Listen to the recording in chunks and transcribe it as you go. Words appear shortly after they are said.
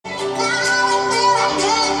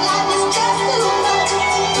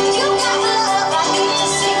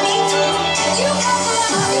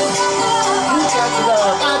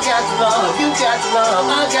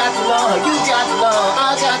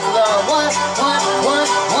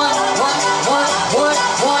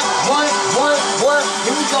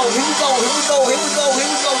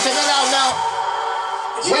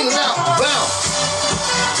Bring it down. Boom.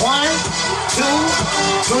 1, 2,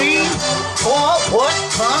 3, 4. What?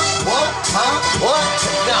 Huh? What? Huh? What?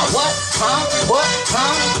 Now what? Huh? What?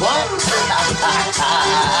 Huh? What?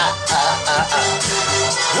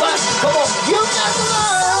 What? Come on. You got the love.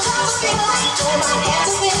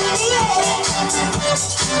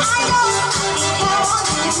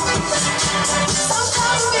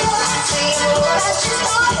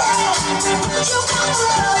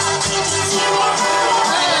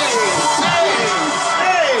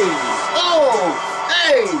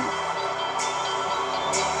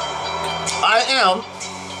 I am.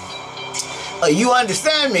 You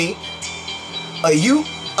understand me? You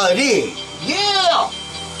dig? Yeah.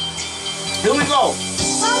 Here we go.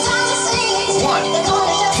 1,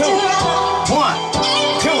 2, 1,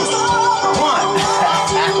 2, 1.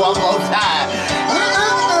 One more time.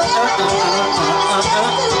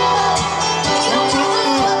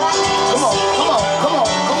 Come on, come on, come on,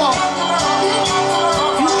 come on.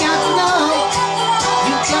 You got to know.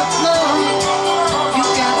 You got to know. You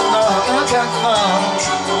got to know. I got to know.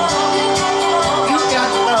 You got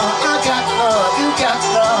to know. I got to know. You got to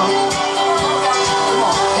know. Come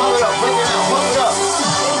on, pump it up, break it down, pump it up.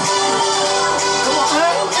 Come on,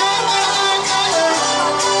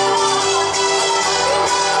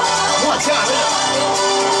 one time, hit it.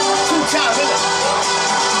 2 times, hit it.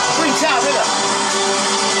 3 times, hit it.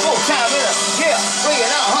 4 times, hit it. Yeah, bring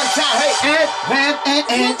it out, 1 time, hey.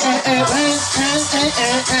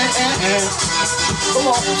 Come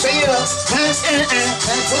on, say it up.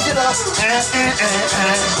 Push it up.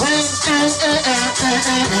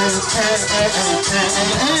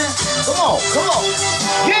 Come on, come on.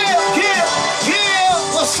 Yeah, yeah, yeah.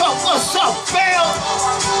 What's up, fam?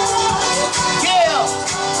 Yeah.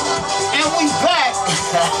 And we back.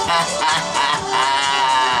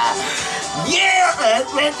 Yeah.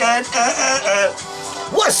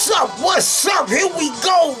 What's up? Here we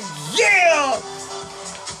go. Yeah.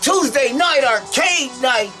 Tuesday night, arcade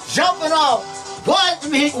night, jumping off. What?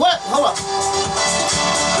 Hold on.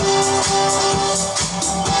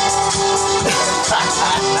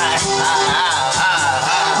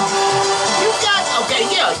 You got, okay,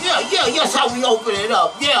 yeah, that's how we open it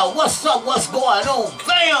up. Yeah, what's up, what's going on,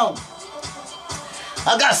 fam?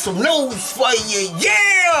 I got some news for you,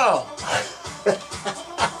 yeah!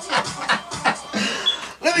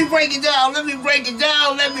 Let me break it down.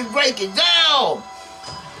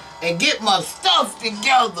 And get my stuff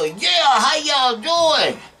together. Yeah, how y'all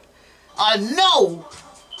doing? I know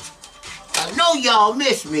y'all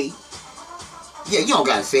miss me. Yeah, you don't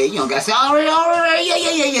gotta say it. All right. Yeah.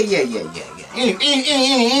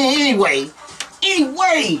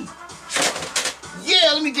 Anyway.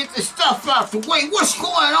 Yeah, let me get this stuff out the way. What's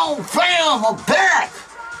going on, fam? I'm back.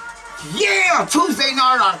 Yeah, Tuesday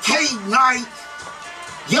night, arcade night.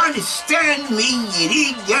 You understand me, you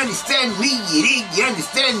dig? You understand me, you dig? You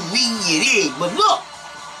understand me, you dig? But look,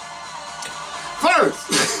 first,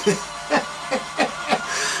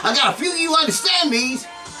 I got a few of you understand me's.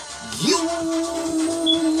 You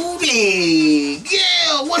dig?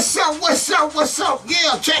 Yeah, what's up?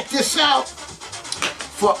 Yeah, check this out.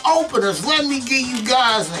 For openers, let me give you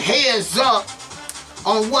guys a heads up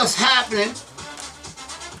on what's happening.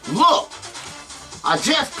 Look, I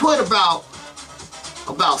just put about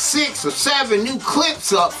 6 or 7 new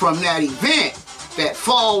clips up from that event, that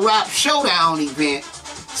Fall Rap Showdown event.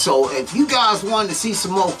 So if you guys want to see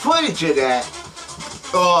some more footage of that,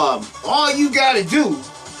 all you gotta do,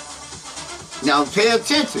 now pay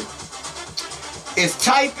attention, is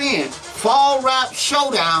type in Fall Rap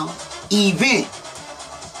Showdown event.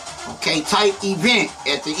 Okay, type event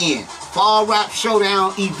at the end. Fall Rap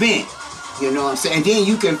Showdown event. You know what I'm saying? And then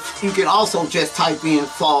you can also just type in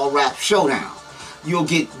Fall Rap Showdown. You'll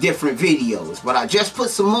get different videos. But I just put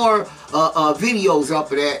some more videos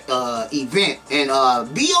up of that event. And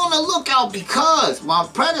be on the lookout because my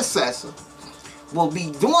predecessor will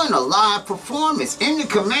be doing a live performance in the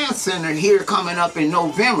command center here coming up in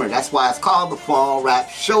November. That's why it's called the Fall Rap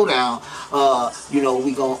Showdown. You know,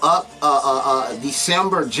 we gonna up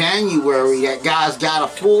December, January. That guy's got a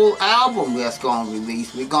full album that's gonna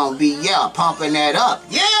release. We're gonna be, yeah, pumping that up.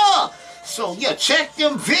 Yeah! So yeah, check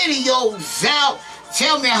them videos out.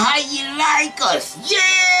 Tell me how you like us.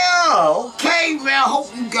 Yeah! Okay, man.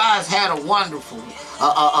 Hope you guys had a wonderful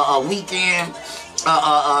weekend. It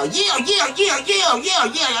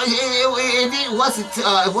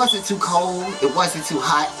wasn't too cold. It wasn't too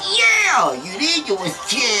hot. Yeah, you did. It was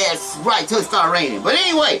just right till it started raining. But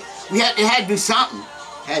anyway, it had to do something.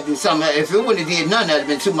 If it wouldn't have did none, that'd have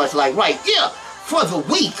been too much like right. Yeah, for the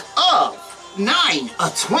week of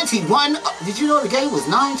 9-21. Did you know the game was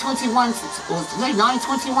 9-21? Was it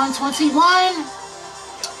 9-21-21?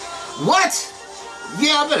 What?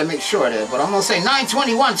 Yeah, I better make sure of that, but I'm gonna say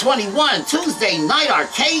 9-21-21. Tuesday night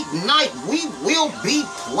arcade night. We will be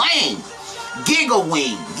playing Giga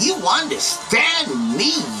Wing. You understand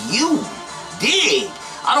me? You dig?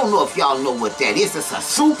 I don't know if y'all know what that is. It's a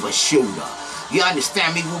super shooter. You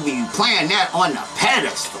understand me? We'll be playing that on the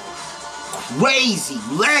pedestal. Crazy,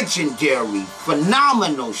 legendary,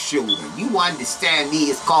 phenomenal shooter. You understand me?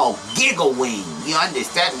 It's called Giga Wing. You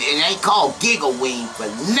understand me? It ain't called Giga Wing for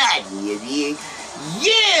nothing, you dig?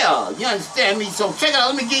 Yeah! You understand me? So check it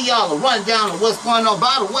out. Let me give y'all a rundown of what's going on.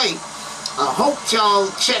 By the way, I hope y'all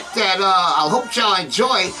check that, I hope y'all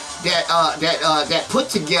enjoy that put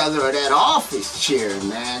together of that office chair,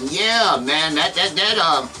 man. Yeah, man, that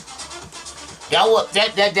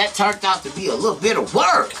turned out to be a little bit of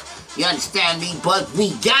work. You understand me? But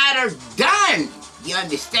we got her done. You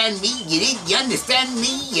understand me? You didn't. You understand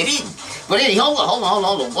me? You didn't. But anyway, hold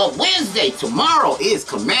on. Well, Wednesday, tomorrow is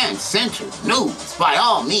Command Center News. By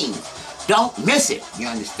all means, don't miss it. You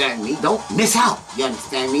understand me? Don't miss out. You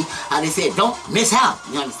understand me? How they said, don't miss out.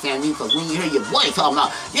 You understand me? Because when you hear your boy talking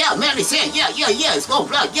about, yeah, man, they said, yeah, it's going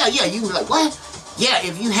to yeah, you be like, what? Yeah,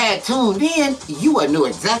 if you had tuned in, you would know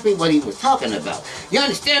exactly what he was talking about. You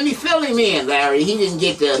understand me? Fill him in, Larry. He didn't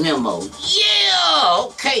get the memo. Yeah,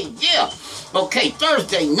 okay, yeah. Okay,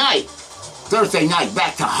 Thursday night,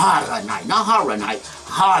 back to horror night. Not horror night,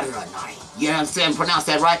 horror night. You know what I'm saying? Pronounce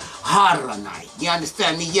that right? Horror night. You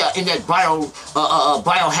understand me? Yeah, in that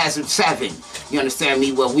Biohazard 7. You understand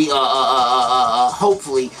me? Where we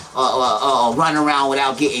hopefully run around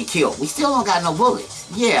without getting killed. We still don't got no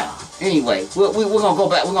bullets. Yeah. Anyway, we're gonna go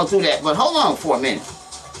back. We're gonna do that. But hold on for a minute.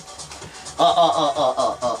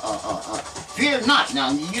 Fear not. Now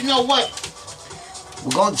you know what?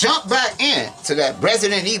 We're gonna jump back in to that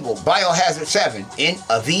Resident Evil Biohazard 7 in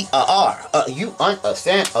a VR. You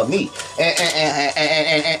understand me?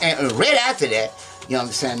 And right after that, you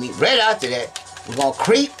understand me? Right after that, we're gonna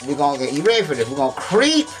creep. We're gonna get you ready for this. We're gonna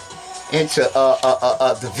creep into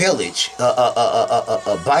the village.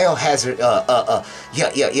 Biohazard.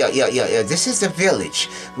 Yeah. This is the village.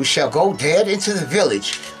 We shall go dead into the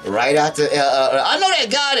village right after. I know that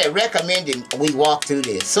guy that recommended we walk through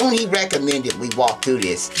this. Soon he recommended we walk through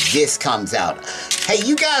this. This comes out. Hey,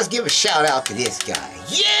 you guys give a shout out to this guy.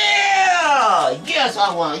 Yeah. Yes,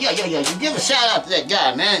 I want. Yeah. You give a shout out to that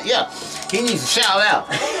guy, man. Yeah, he needs a shout out.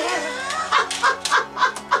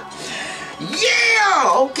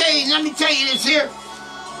 Yeah, okay, let me tell you this here.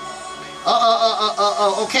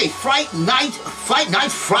 Okay, Friday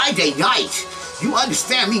night. You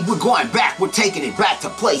understand me? We're going back. We're taking it back to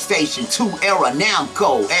PlayStation 2 era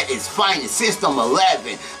Namco at its finest. System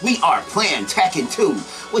 11. We are playing Tekken 2.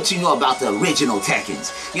 What you know about the original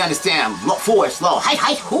Tekkens? You understand? Forest Law.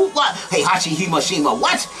 Hey, who? What? Hey, Hachihima Shima.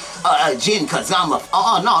 What? Jin Kazama.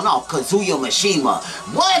 No. Kazuya Mishima.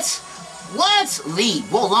 What? Lee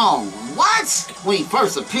Wolong. What? When he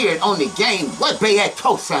first appeared on the game, what Bayek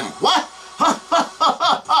Tosan? What?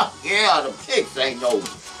 Yeah, the kicks ain't no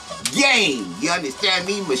game. You understand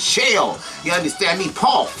me? Michelle. You understand me?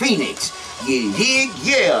 Paul Phoenix. You dig?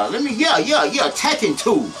 Yeah. Tekken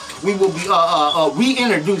 2. We will be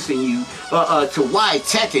reintroducing you to why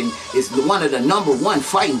Tekken is one of the #1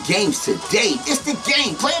 fighting games today. It's the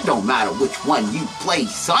gameplay. It don't matter which one you play,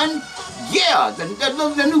 son. Yeah, the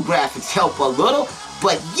new graphics help a little,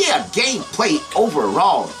 but yeah, gameplay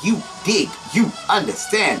overall, you dig, you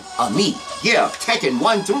understand me. Yeah, Tekken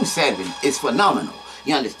 1 through 7 is phenomenal.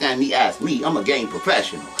 You understand me? Ask me, I'm a game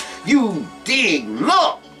professional. You dig,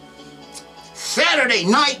 look! Saturday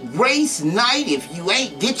night, race night, if you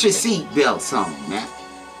ain't, get your seatbelts on, man.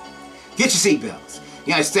 Get your seatbelts.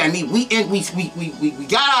 You understand me? We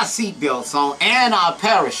got our seatbelts on and our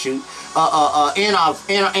parachute in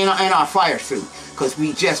our fire suit, because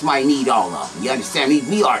we just might need all of them. You understand me?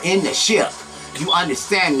 We are in the ship. You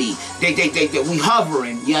understand me? We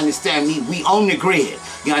hovering. You understand me? We on the grid.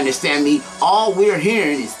 You understand me? All we're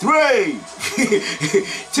hearing is 3,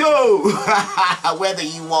 2, whether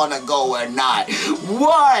you want to go or not.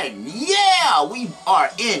 1. Yeah, we are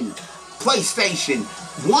in PlayStation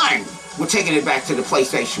 1. We're taking it back to the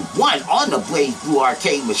PlayStation 1 on the Blaze Blue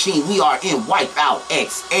arcade machine. We are in Wipeout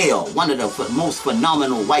XL, one of the most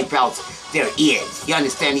phenomenal Wipeouts there is. You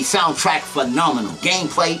understand me? Soundtrack phenomenal.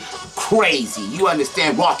 Gameplay crazy. You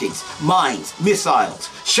understand? Rockets, mines, missiles,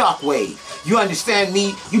 shockwave. You understand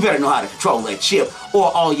me? You better know how to control that ship,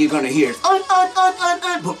 or all you're gonna hear is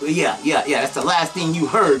Yeah. That's the last thing you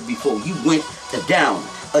heard before you went down.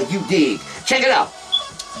 You dig? Check it out.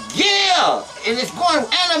 Yeah, and it's going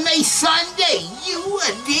Anime Sunday. You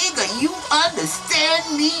a digger, you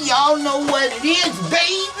understand me. Y'all know what it is,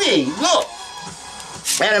 baby. Look,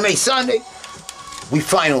 Anime Sunday, we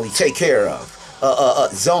finally take care of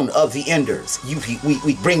Zone of the Enders. We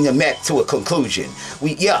bring the mech to a conclusion.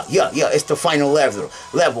 It's the final level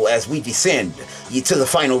as we descend to the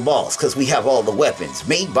final boss, because we have all the weapons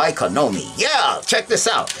made by Konami. Yeah, check this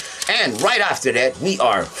out. And right after that, we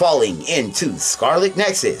are falling into Scarlet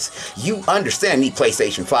Nexus. You understand me,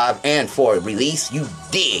 PlayStation 5 and 4 release. You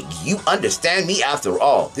dig. You understand me after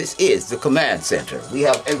all. This is the command center. We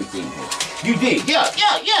have everything here. You dig. Yeah.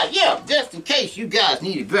 Just in case you guys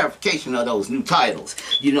needed verification of those new titles.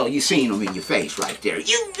 You know, you seen them in your face right there.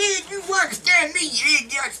 You dig. You understand me. You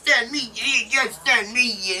dig. You understand me. You dig. You understand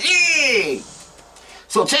me. You dig.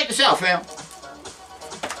 So check this out, fam.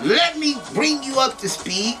 Let me bring you up to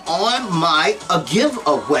speed on my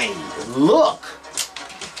giveaway. Look,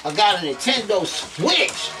 I got a Nintendo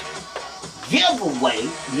Switch giveaway.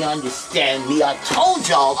 You understand me? I told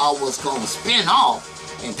y'all I was gonna spin off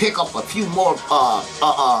and pick up a few more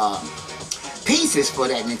pieces for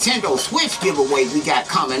that Nintendo Switch giveaway we got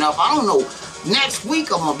coming up. I don't know. Next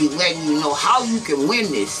week I'm gonna be letting you know how you can win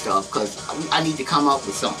this stuff, because I need to come up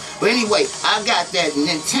with something. But anyway, I got that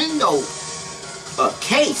Nintendo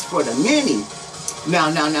case for the mini.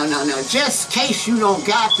 Now, just in case you don't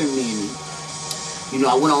got the mini, you know,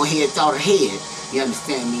 I went on ahead, thought ahead. You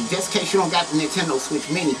understand me? Just in case you don't got the Nintendo Switch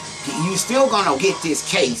Mini, you still gonna get this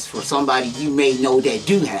case for somebody you may know that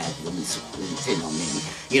do have the Nintendo Mini.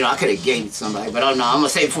 You know, I could have gave it to somebody, but I don't know. I'm gonna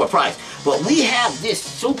save it for a price. But we have this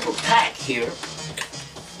super pack here,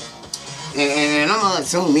 and I'm gonna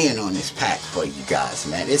zoom in on this pack for you guys,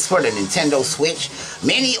 man. It's for the Nintendo Switch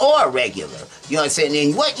Mini or regular. You know what I'm saying?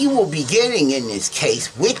 And what you will be getting in this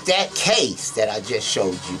case, with that case that I just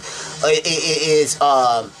showed you, is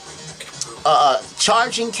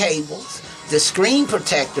charging cables, the screen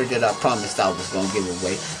protector that I promised I was gonna give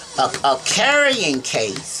away, a carrying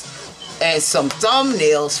case, and some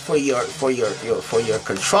thumbnails for your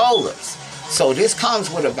controllers. So this comes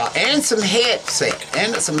with and some headset,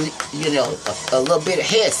 and some, you know, a little bit of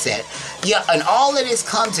headset. Yeah, and all of this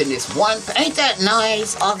comes in this one. Ain't that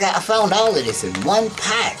nice? I found all of this in one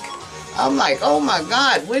pack. I'm like, oh my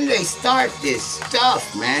God, when they start this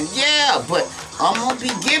stuff, man? Yeah, but I'm gonna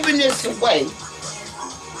be giving this away,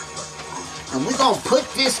 and we're gonna put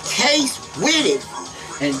this case with it,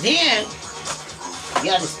 and then,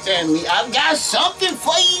 you understand me, I've got something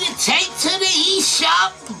for you to take to the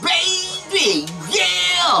eShop, baby.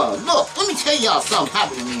 Yeah. Look, let me tell y'all something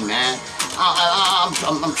happened to me, man. I'm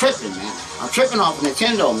tripping, man. I'm tripping off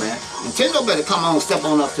Nintendo, man. Nintendo better come on, step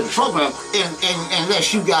on up to the program, and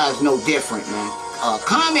let you guys know different, man.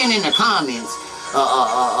 Comment in the comments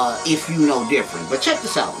if you know different. But check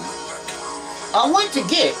this out, man. I went to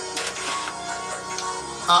get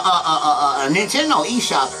a Nintendo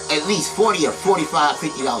eShop, at least $40 or $45,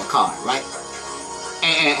 $50 card, right?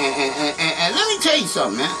 And let me tell you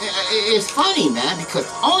something, man. It's funny, man, because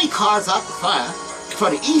only cards I could find for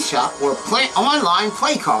the eShop were online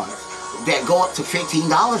play cards that go up to $15.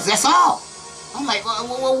 That's all. I'm like,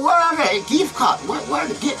 well, where are they? Gift cards? Where are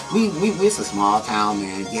the gifts? It's a small town,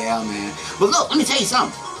 man. Yeah, man. But look, let me tell you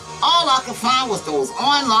something. All I could find was those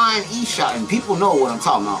online eShop, and people know what I'm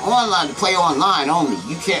talking about. Online, to play online only.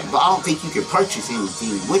 You can't, but I don't think you can purchase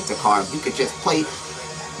anything with the card. You could just play,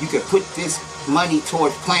 you could put this money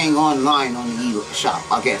towards playing online on the eShop,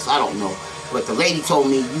 I guess. I don't know. But the lady told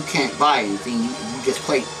me you can't buy anything. You just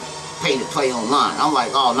pay to play online. I'm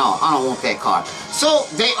like, oh no, I don't want that card. So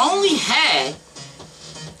they only had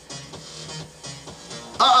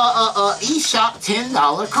eShop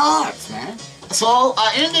 $10 cards, man. So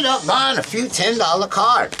I ended up buying a few $10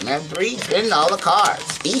 cards, man. 3 $10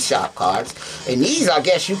 cards, eShop cards, and these I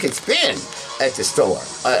guess you can spend at the store.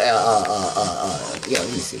 Yeah, let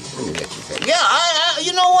me see. Let me let you say. Yeah,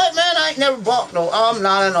 you know what, man? I ain't never bought no. I'm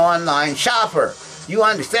not an online shopper. You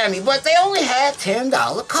understand me? But they only had $10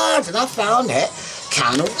 cards, and I found that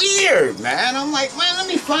kind of weird, man. I'm like, man, let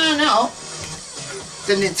me find out.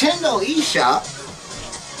 The Nintendo eShop.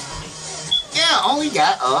 Yeah, only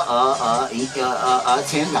got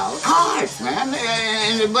 $10 cards, man.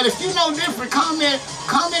 But if you know different, comment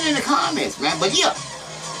in the comments, man. But yeah,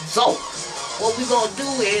 so what we're gonna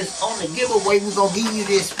do is on the giveaway, we're gonna give you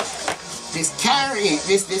this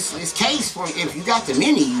case for if you got the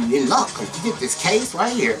mini, you in luck, cause you get this case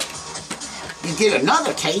right here. You get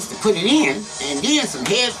another case to put it in, and then some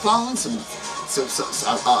headphones, some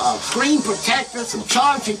screen protector, some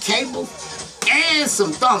charging cables, and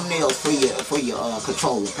some thumbnails for your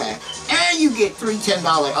controller pack, and you get 3 $10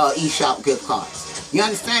 eShop gift cards. You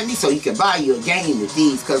understand me? So you can buy you a game with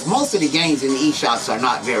these, because most of the games in the eShops are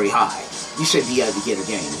not very high. You should be able to get a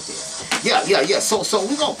game with this. Yeah. So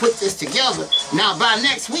we're going to put this together. Now, by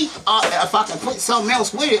next week, if I can put something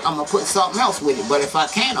else with it, I'm going to put something else with it. But if I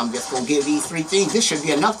can't, I'm just going to give these 3 things. This should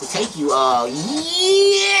be enough to take you, yeah,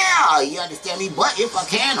 you understand me? But if I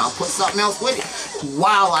can, I'll put something else with it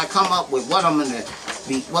while I come up with what I'm going to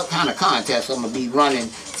be, what kind of contest I'm going to be running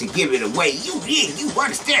to give it away. You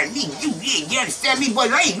understand me? You understand me?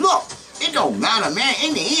 But hey, look. It don't matter, man.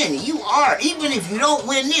 In the end, you are, even if you don't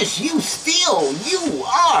win this, you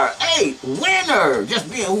are a winner. Just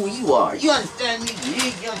being who you are. You understand me?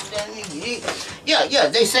 You understand me? Yeah.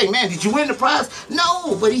 They say, man, did you win the prize?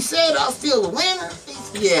 No, but he said I'll still a winner.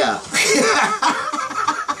 Yeah.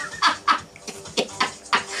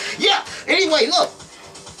 Yeah. Anyway, look.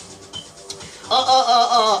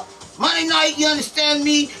 Monday night, you understand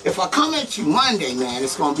me? If I come at you Monday, man,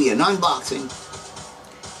 it's gonna be an unboxing.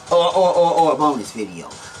 Or a bonus video.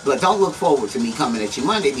 But don't look forward to me coming at you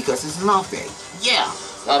Monday because it's an off day. Yeah.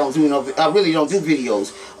 I really don't do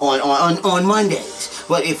videos on Mondays.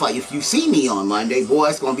 But if you see me on Monday, boy,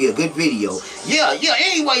 it's gonna be a good video. Yeah.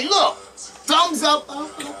 Anyway, look. Thumbs up,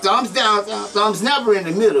 thumbs down, thumbs never in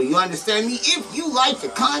the middle. You understand me? If you like the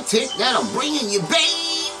content that I'm bringing you,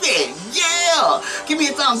 baby, yeah, give me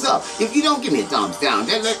a thumbs up. If you don't, give me a thumbs down.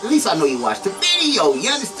 At least I know you watched the video. You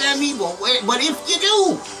understand me? But if you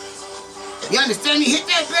do, you understand me? Hit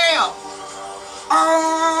that bell.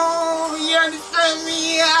 Oh, you understand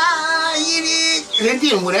me? You did. And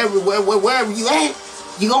then wherever you at,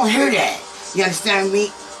 you gonna hear that. You understand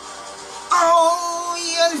me? Oh,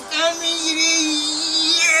 you understand me? You did.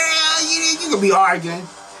 Yeah, you did. You could be arguing.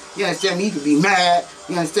 You understand me? You could be mad.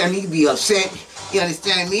 You understand me? You could be upset. You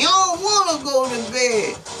understand me? I don't want to go to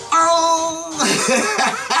bed. Oh.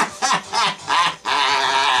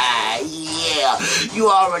 Yeah. You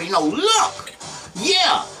already know. Look.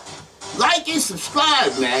 Yeah. Like and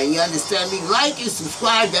subscribe, man. You understand me? Like and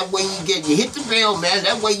subscribe. That way you hit the bell, man.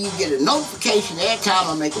 That way you get a notification every time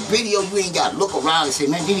I make a video. You ain't got to look around and say,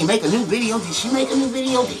 man, did he make a new video? Did she make a new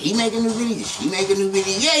video? Did he make a new video? Did she make a new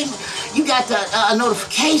video? Yeah, you got the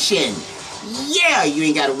notification. Yeah, you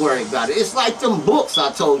ain't got to worry about it. It's like them books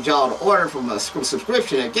I told y'all to order from a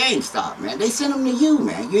subscription at GameStop, man. They send them to you,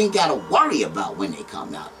 man. You ain't got to worry about when they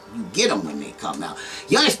come out. You get them when they come out.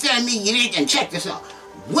 You understand me? You didn't. And check this out.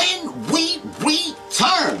 When we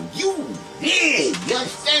return, you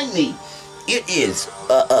understand me? It is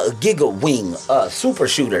a Giga Wing super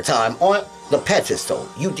shooter time on the pedestal.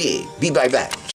 You did. Be right back.